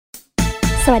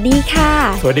สวัสดีค่ะ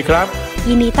สวัสดีครับ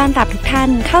ยินดีต้อนรับทุกท่าน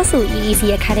เข้าสู่ EEC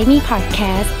Academy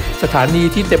Podcast สถานี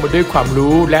ที่เต็มไปด้วยความ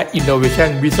รู้และ Innovation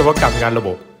วิศวกรรมงานระบ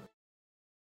บ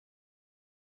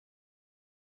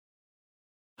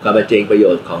ความเป็นจริงประโย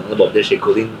ชน์ของระบบ District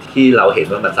Cooling ที่เราเห็น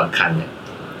ว่ามันสำคัญเนี่ย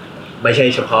ไม่ใช่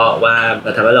เฉพาะว่ามั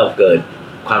นทำให้เราเกิด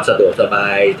ความสะดวกสบา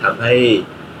ยทำให้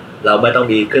เราไม่ต้อง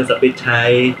มีเครื่องสปิตใช้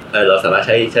เราสามารถ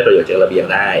ใช้ประโยชน์จากระเบียง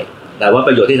ได้แต่ว่าป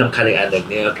ระโยชน์ที่สำคัญอีกอันหนึ่ง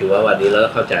เนี่ยก็คือว่าวันนี้เราต้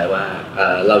องเข้าใจว่า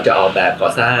เราจะออกแบบก่อ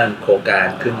สร้างโครงการ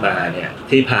ขึ้นมาเนี่ย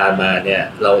ที่ผ่านมาเนี่ย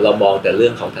เรามองแต่เรื่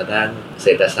องของทางด้านเศ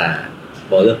รษฐศาสตร์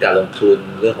มองเรื่องการลงทุน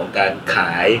เรื่องของการข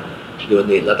ายยู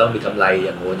นิตแล้วต้องมีกำไรอ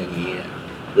ย่างโน้นอย่างนี้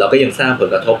เราก็ยังสร้างผล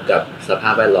กระทบกับสภา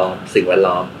พแวดล้อมสิ่งแวด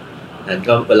ล้อมนั้น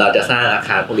ก็เวลาจะสร้างอาค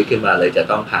ารพวกนี้ขึ้นมาเลยจะ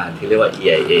ต้องผ่านที่เรียกว่า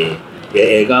EIA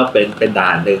ก็เป็นด่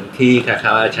านหนึ่งที่เข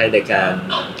าใช้ในการ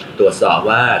ตรวจสอบ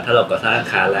ว่าถ้าเราก่อสร้างอา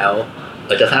คารแล้ว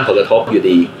เราจะสร้างผลกระทบอยู่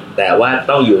ดีแต่ว่า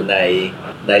ต้องอยู่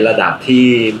ในระดับที่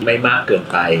ไม่มากเกิน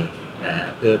ไปนะ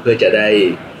เพื่อจะได้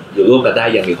อยู่ร่วมกันได้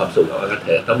อย่างมีความสุขแล้วก็เถ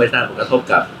อะต้องไม่สร้างผลกระทบ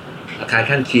กับอาคาร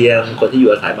ข้างเคียงคนที่อ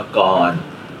ยู่อาศัยมาก่อน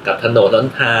กับถนนหน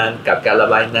ทางกับการระ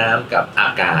บายน้ำกับอา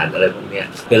กาศอะไรพวกนี้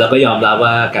คือเราก็ยอมรับ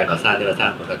ว่าการก่อสร้างเนี่ยมันสร้า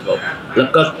งผลกระทบแล้ว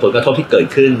ก็ผลกระทบที่เกิด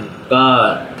ขึ้นก็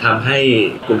ทำให้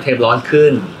กรุงเทพร้อนขึ้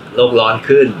นโลกร้อน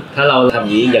ขึ้นถ้าเราท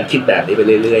ำนี้ยังคิดแบบนี้ไป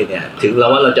เรื่อยๆเนี่ยถึงเรา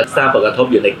ว่าเราจะสร้างผลกระทบ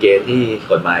อยู่ในเกณฑ์ที่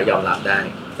กฎหมายยอมรับได้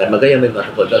แต่มันก็ยังเป็น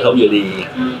ผลกระทบอยู่ดี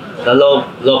แล้ว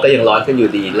โลกก็ยังร้อนขึ้นอ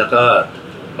ยู่ดีแล้วก็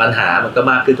ปัญหามันก็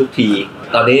มากขึ้นทุกที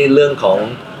ตอนนี้เรื่องของ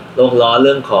โลกร้อนเ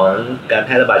รื่องของการแพ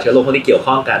ร่ระบาดเชื้อโรคพวกที่เกี่ยว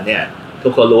ข้องกันเนี่ยทุ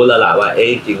กคนรู้แล้วล่ะว่า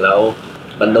จริงๆแล้ว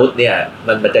มนุษย์เนี่ย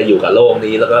มันจะอยู่กับโลก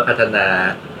นี้แล้วก็พัฒนา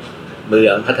เมื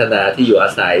องพัฒนาที่อยู่อา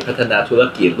ศัยพัฒนาธุร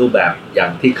กิจรูปแบบอย่า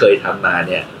งที่เคยทำมา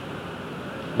เนี่ย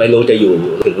ไม่รู้จะอยู่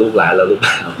ถึงลูกหลานเราหรือเป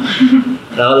ล่า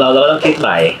เราต้องคิดให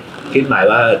ม่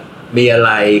ว่ามีอะไ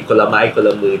รคนละไม้คนล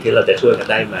ะมือที่เราจะช่วยกัน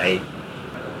ได้ไหม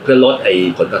เพื่อลด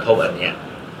ผลกระทบอันเนี้ย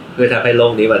เพื่อทำให้โล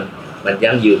กนี้มัน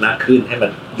ยั่งยืนมากขึ้นให้มัน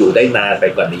อยู่ได้นานไป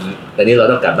กว่านี้แต่นี้เรา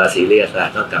ต้องกลับมาซีเรียสแล้ว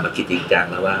ต้องกลับมาคิดจริงจัง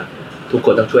แล้วว่าทุกค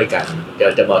นต้องช่วยกัน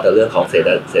จะมองแต่เรื่องของเศ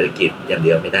รษฐกิจอย่างเ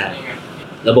ดียวไม่ได้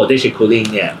ระบบ District Cooling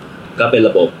เนี่ยก็เป็นร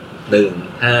ะบบหนึ่ง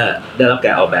ถ้าได้รับก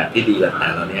ารออกแบบที่ดีต่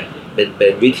างๆแล้วเนี่ยเป็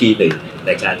นวิธีหนึ่งใ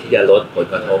นการที่จะลดผล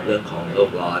กระทบเรื่องของโล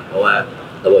กร้อนเพราะว่า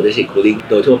ระบบ District Cooling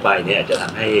โดยทั่วไปเนี่ยจะท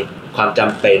ำให้ความจ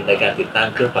ำเป็นในการติดตั้ง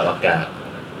เครื่องปรับอากาศ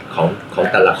ของ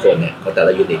แต่ละคนเนี่ยของแต่ล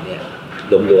ะยูนิตเนี่ย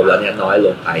รวมๆแล้วเนี่ยน้อยล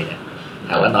งไปเนี่ย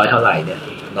ถามว่าน้อยเท่าไหร่เนี่ย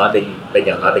น้อยเป็นอ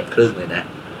ย่างน้อยเป็นครึ่งเลยนะ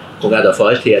โครงการ The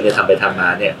Forestier เนี่ยทำไปทำมา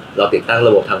เนี่ยเราติดตั้งร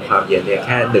ะบบทำความเย็นเนี่ยแ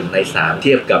ค่1 ใน 3เ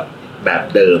ทียบกับแบบ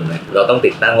เดิมเนี่ยเราต้อง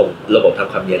ติดตั้งระบบท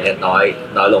ำความเย็นเนี่ยน้อ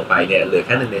ยลงไปเนี่ยเหลือแ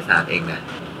ค่1 ใน 3เองนะ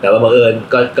แต่ว่าบังเอิญ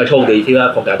ก็โชคดีที่ว่า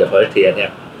โครงการ The Forestier เนี่ย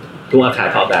ทุกอาคาร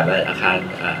เขาแบบอาคาร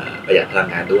ประหยัดพลัง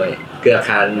งานด้วยคืออา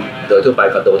คารโดยทั่วไป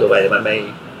คอนโดทั่วไปมัน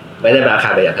ไม่ได้เป็นอาคา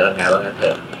รประหยัดพลังงานว่างั้นเถ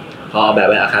อะพอแบบ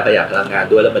เป็นอาคารประหยัดพลังงาน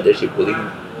ด้วยแล้วมัน District Cooling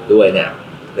ด้วยเนี่ย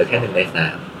เหลือแค่1 ใน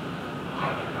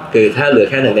 3คือถ้าเหลือ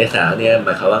แค่1 ใน 3เนี่ยหม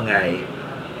ายความว่าไง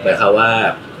หมายความว่า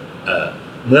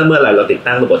เมื่อไหร่เราติด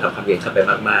ตั้งระบบทำความเย็นเข้าไป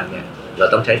มากๆเนี่ยเรา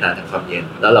ต้องใช้สารทำความเย็น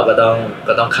แล้วเราก็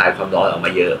ต้องคายความร้อนออกม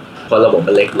าเยอะพอระบบ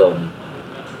มันเล็กลง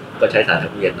ก็ใช้สารท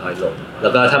ำความเย็นน้อยลงแล้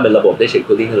วก็ถ้าเป็นระบบ District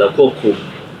Cooling เราควบคุม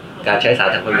การใช้สาร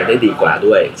ทำความเย็นได้ดีกว่า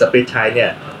ด้วยสปริตใช้เนี่ย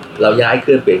เราย้ายเค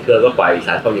รื่องเปลี่ยนเครื่องก็ปล่อยส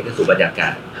ารความเย็นขึ้นสู่บรรยากา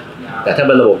ศแต่ถ้าเ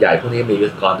ป็นระบบใหญ่พวกนี้มีวิ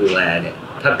ศวกรดูแลเนี่ย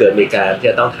ถ้าเกิดมีการที่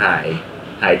จะต้องถ่า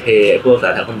ยเทพวกสา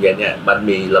รทำความเย็นเนี่ยมัน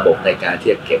มีระบบในการที่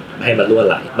จะเก็บไม่ให้มันรั่วไ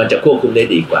หลมันจะควบคุมได้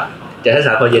ดีกว่าจะให้ส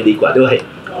ารความเย็นดีกว่าด้วย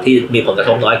ที่มีผลกระท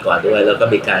บน้อยกว่าด้วยแล้วก็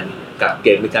มีการกักเ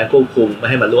ก็บมีการควบคุมไม่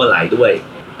ให้มันรั่วไหลด้วย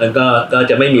มันก็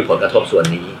จะไม่มีผลกระทบส่วน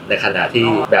นี้ในขณะที่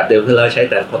แบบเดิมที่เราใช้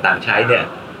แต่คนต่างใช้เนี่ย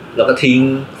เราก็ทิ้ง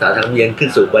สารทำความเย็นขึ้น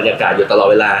สู่บรรยากาศอยู่ตลอด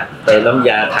เวลาเติมน้ำย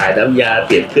าถ่ายน้ำยาเป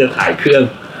ลี่ยนเครื่องถ่ายเครื่อง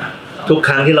ทุกค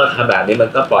รั้งที่เราทำแบบนี้มัน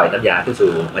ก็ปล่อยน้ำยาขึ้น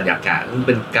สู่บรรยากาศมันเ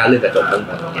ป็นการเลื่อนกระจกทั้งห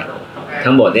มดเนี่ย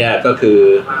ทั้งหมดเนี่ยก็คือ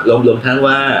รวมทั้ง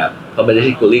ว่าพอเป็น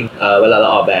District Cooling เวลาเรา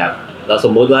ออกแบบเราส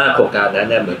มมุติว่าโครงการนั้น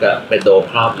เนี่ยเหมือนกับเป็นโดม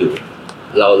ครอบอยู่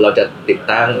เราจะติด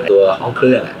ตั้งตัวห้องเค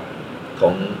รื่อง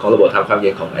ของระบบทำความเย็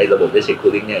นของระบบ District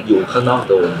Cooling เนี่ยอยู่ข้างนอก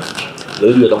โดมหรื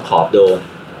ออยู่ตรงขอบโดม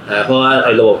เพราะว่า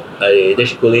ระบบ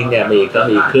District Cooling เนี่ยก็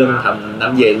มีเครื่องทำน้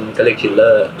ำเย็นก็เรียกชิลเล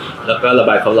อร์แล้วก็ระ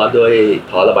บายความร้อนด้วย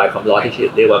ท่อระบายความร้อนที่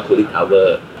เรียกว่า Cooling Tower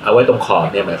เอาไว้ตรงขอบ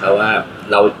เนี่ยหมายความว่า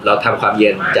เราทำความเย็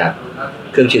นจาก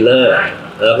เครื่องชิลเลอร์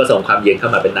แล้วก็ส่งความเย็นเข้า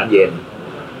มาเป็นน้ำเย็น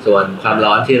ส่วนความ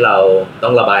ร้อนที่เราต้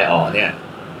องระบายออกเนี่ย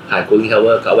ผ่าน Cooling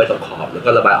Tower ก็เอาไว้ตรงขอบแล้วก็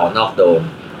ระบายออกนอกโดม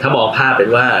ถ้ามองภาพเป็น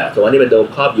ว่าสมมติว่านี่เป็นโดม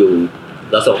ครอบอยู่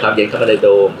เราส่งความเย็นเข้ามาในโด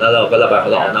มแล้วเราก็ระบายคว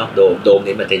ามร้อนออกนอกโดม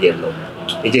นี้มันจะเย็นลง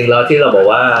จริงๆแล้วที่เราบอก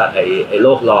ว่าไอ้โล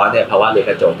กร้อนเนี่ยภาวะเรือน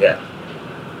กระจกเนี่ย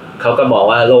เขาก็มอง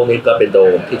ว่าโลกนี้ก็เป็นโด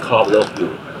มที่ครอบโลกอ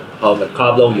ยู่พอมันครอ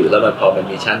บโลกอยู่แล้วพอมัน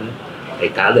มีชั้นไอ้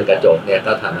ก๊าซเรือนกระจกเนี่ย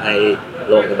ก็ทำให้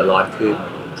โลกนี้มันร้อนขึ้น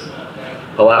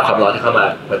เพราะว่าความร้อนที่เข้ามา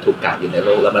มันถูกกักอยู่ในโล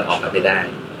กแล้วมันออกมาไม่ได้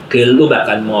คือรูปแบบ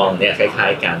การมองเนี่ยคล้า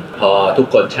ยๆกันพอทุก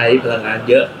คนใช้พลังงาน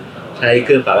เยอะใช้เค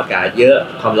รื่องปรับอากาศเยอะ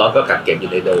ความร้อนก็กักเก็บอ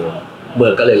ยู่ในโดมเมื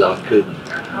องก็เลยร้อนขึ้น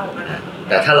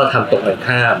แต่ถ้าเราทำตรงกัน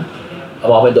ข้ามเอา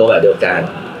มองเป็นโดมแบบเดียวกัน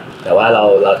แต่ว่าเ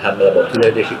ราทำระบบที่เรีย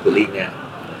กว่า cooling เนี่ย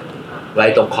ไว้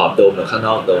ตรงขอบโดมหรือข้างน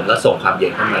อกโดมแล้วส่งความเย็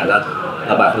นเข้ามาแล้ว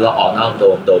ระบายความร้อนออกนอก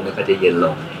โดมมันก็จะเย็นล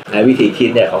งในวิธีคิด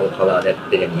เนี่ยของเราเนี่ย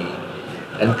เป็นอย่างนี้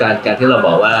การที่เราบ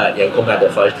อกว่าอย่างโครงการ The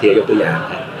Forestier ยกตัวอย่าง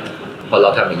นะพอเรา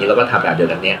ทำอย่างนี้เราก็ทำแบบเดียว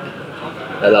กันเนี่ย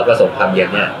แล้วเราก็ส่งความเย็น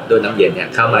เนี่ยด้วยน้ำเย็นเนี่ย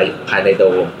เข้ามาภายในโด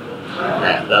มน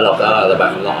ะแล้วเราก็ระบาย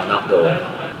ความร้อนออกนอกโดม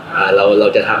เรา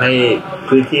จะทำให้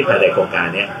พื้นที่ภายในโครงการ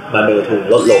เนี่ยมันมีอุณหภูมิ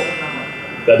ลดลง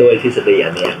ก็ด้วยทฤษฎี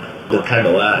อันนี้ถึงขั้นบ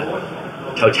อกว่า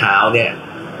เช้าเนี่ย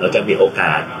เราจะมีโอก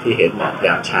าสที่เห็นหมอกย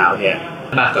ามเช้าเนี่ย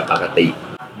มากกว่าปกติ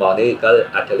หมอกนี่ก็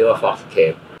อาจจะเรียกว่า fog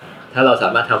escape ถ้าเราสา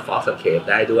มารถทำ fog escape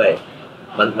ได้ด้วย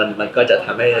มันก็จะท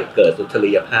ำให้เกิดสุนท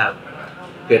รียภาพ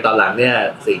คือตอนหลังเนี่ย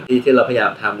สิ่งที่เราพยายา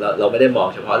มทำเราไม่ได้มอง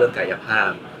เฉพาะเรื่องกายภาพ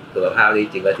สุขภาพจ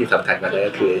ริงๆแล้วที่สำคัญกว่านั้น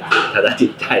ก็คือทางด้านจิ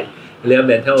ตใจเรื่อง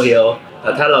mental health แ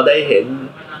ต่ถ้าเราได้เห็น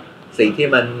สิ่งที่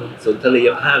มันสุนทรีย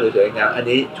ภาพหรือสวยงามอัน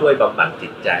นี้ช่วยบำบัดจิ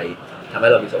ตใจทำให้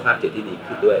เรามีสุขภาพจิตที่ดี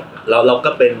ขึ้นด้วยเรา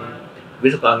ก็เป็นวิ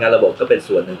ศวกรงานระบบก็เป็น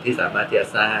ส่วนหนึ่งที่สามารถที่จะ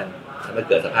สร้างทำให้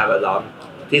เกิดสภาพแวดล้อม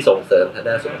ที่ส่งเสริมทาง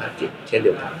ด้านสุขภาพจิตเช่นเดี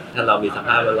ยวกันถ้าเรามีสภ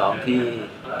าพแวดล้อมที่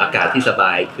อากาศที่สบ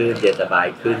ายขึ้นเย็นสบาย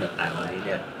ขึ้นต่างๆเหล่านี้เ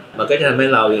นี่ยมันก็จะทำให้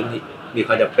เรามีค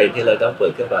วามจำเป็นที่เราต้องเปิ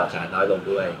ดเครื่องปรับอากาศน้อยลง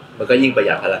ด้วยมันก็ยิ่งประห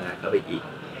ยัดพลังงานเข้าไปอีก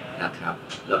นะครับ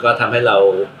แล้วก็ทำให้เรา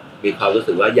มีความรู้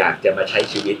สึกว่าอยากจะมาใช้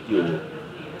ชีวิตอยู่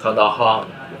ข้างนอกห้อง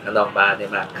ข้างนอกบ้านได้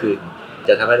มากขึ้นจ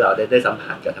ะทำให้เราได้สัม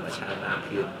ผัสกับธรรมชาติมาก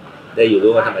ขึ้นได้อยู่ร่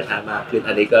วมกับธรรมชาติมากขึ้น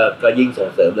อันนี้ก็ยิ่งส่ง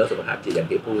เสริมเรื่องสุขภาพจิตอย่าง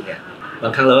ที่พูดเนี่ยบา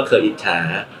งครั้งเราก็เคยอิจฉา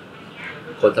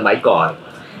คนสมัยก่อน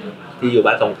ที่อยู่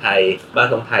บ้านทรงไท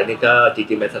ยนี่ก็จ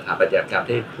ริงๆเป็นสถาปัตยกรรม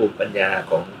ที่ภูมิปัญญา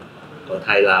ของไท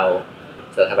ยเรา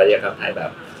สถาปัตยกรรมไทยแบ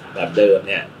บเดิม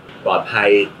เนี่ยปลอดภัย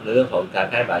ในเรื่องของการ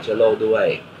แพร่ระบาดเชื้อโรคด้วย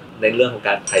ในเรื่องของก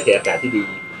ารถ่ายเทอากาศที่ดี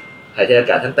ถ่ายเทอา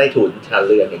กาศทั้งใต้ถุนชาน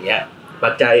เรือนอย่างเงี้ยปั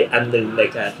จจัยอันนึงใน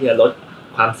การที่จะลด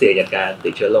ความเสี่ยงจากการติ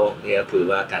ดเชื้อโรคนี่ก็คือ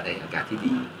ว่าการถ่ายเทอากาศที่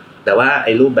ดีแต่ว่าไ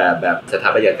อ้รูปแบบสถา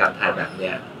ปัตยกรรมไทยแบบเนี้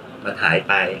ยมันหาย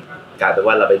ไปกลายเป็น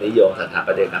ว่าเราไปนิยมสถา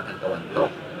ปัตยกรรมทางตะวันตก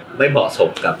ไม่เหมาะสม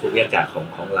กับภูมิอากาศ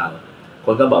ของเราค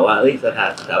นก็บอกว่าสถ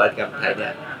าปัตยกรรมไทยเนี่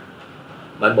ย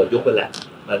มันหมดยุคไปแล้ว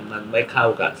มันไม่เข้า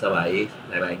กับสมัย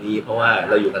นี้เพราะว่า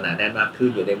เราอยู่กันหนาแน่นมากขึ้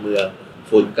นอยู่ในเมือง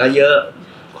ฝุ่นก็เยอะ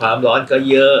ความร้อนก็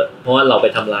เยอะเพราะว่าเราไป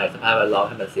ทำลายสภาพแวดล้อม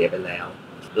ให้มันเสียไปแล้ว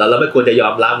เราไม่ควรจะยอ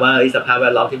มรับว่าสภาพแว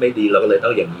ดล้อมที่ไม่ดีเราก็เลยต้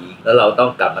องอย่างนี้แล้วเราต้อง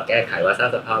กลับมาแก้ไขว่าสร้าง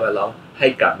สภาพแวดล้อมให้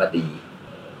กลับมาดี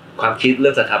ความคิดเรื่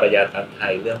องสถาปัตยกรรมไท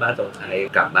ยเรื่องบ้านทรงไทย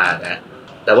กลับมานะ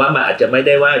แต่ว่ามันอาจจะไม่ไ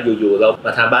ด้ว่าอยู่ๆเราม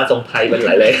าทำบ้านทรงไทยมันห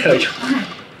ลาย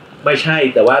ๆไม่ใช่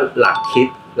แต่ว่าหลัก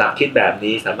คิดแบบ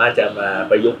นี้สามารถจะมา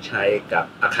ประยุกต์ใช้กับ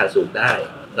อาคารสูงได้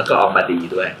แล้วก็ออกมาดี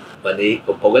ด้วยวันนี้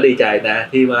ผมก็ดีใจนะ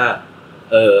ที่ว่า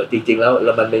จริงๆแ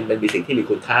ล้วมันมีสิ่งที่มี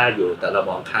คุณค่าอยู่แต่เรา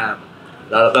มองข้าม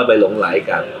แล้วเราก็ไปหลงไหล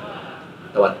กับ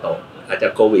ตะวันตกอาจจะ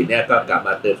โควิดเนี่ยก็กลับม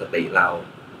าเตือนสติเรา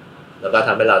แล้วก็ท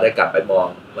ำให้เราได้กลับไปมอง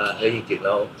ว่าจริงๆแ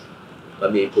ล้วมัน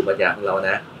มีภูมิปัญญาของเรา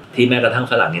นะที่แม้กระทั่ง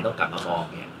ฝรั่งนี่ต้องกลับมามอง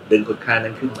เนี่ยดึงคุณค่า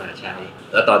นั้นขึ้นมาใช้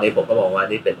แล้วตอนนี้ผมก็มองว่า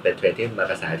นี่เป็นเทรนด์ที่มา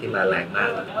กระแสที่มาแรงมาก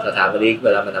สถาปนิกเว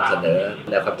ลามานำเสนอ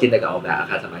แนวความคิดในการออกแบบอา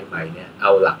คารสมัยใหม่เนี่ยเอ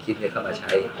าหลักคิดนี้เข้ามาใ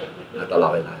ช้ตลอ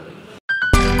ดเวลาเลย